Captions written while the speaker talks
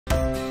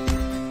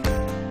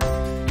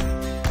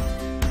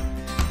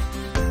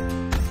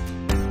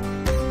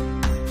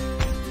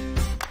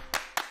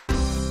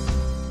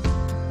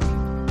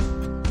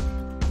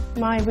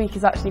My week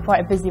is actually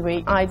quite a busy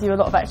week. I do a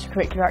lot of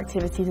extracurricular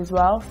activities as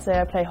well, so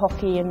I play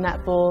hockey and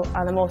netball,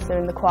 and I'm also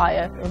in the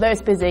choir. Although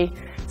it's busy,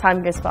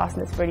 time goes fast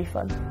and it's really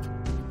fun.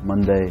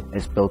 Monday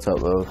is built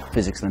up with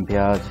physics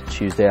Olympiad.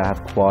 Tuesday I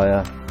have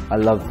choir. I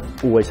love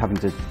always having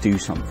to do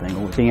something,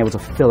 or being able to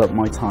fill up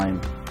my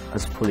time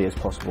as fully as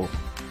possible.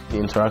 The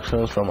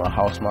interactions from our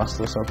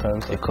housemaster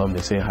sometimes, they come,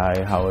 they say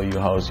hi, how are you,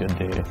 how's your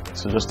day?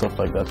 So just stuff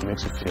like that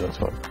makes you feel at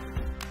home.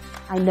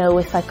 I know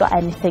if I've got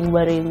anything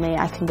worrying me,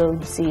 I can go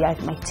and see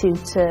either my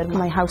tutor,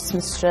 my house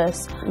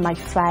mistress, my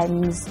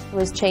friends. It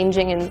was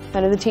changing, and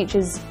kind of the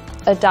teachers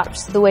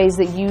adapt to the ways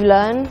that you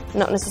learn,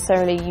 not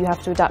necessarily you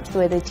have to adapt to the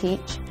way they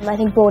teach. I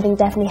think boarding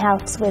definitely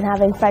helps with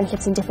having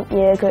friendships in different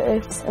year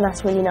groups, and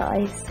that's really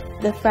nice.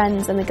 The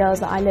friends and the girls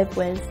that I live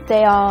with,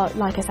 they are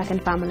like a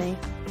second family.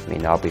 I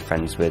mean, I'll be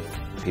friends with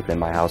people in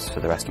my house for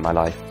the rest of my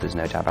life, there's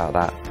no doubt about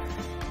that.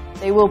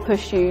 They will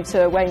push you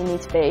to where you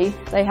need to be.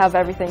 They have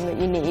everything that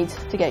you need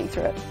to get you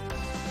through it.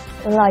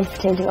 A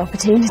life-changing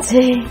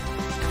opportunity.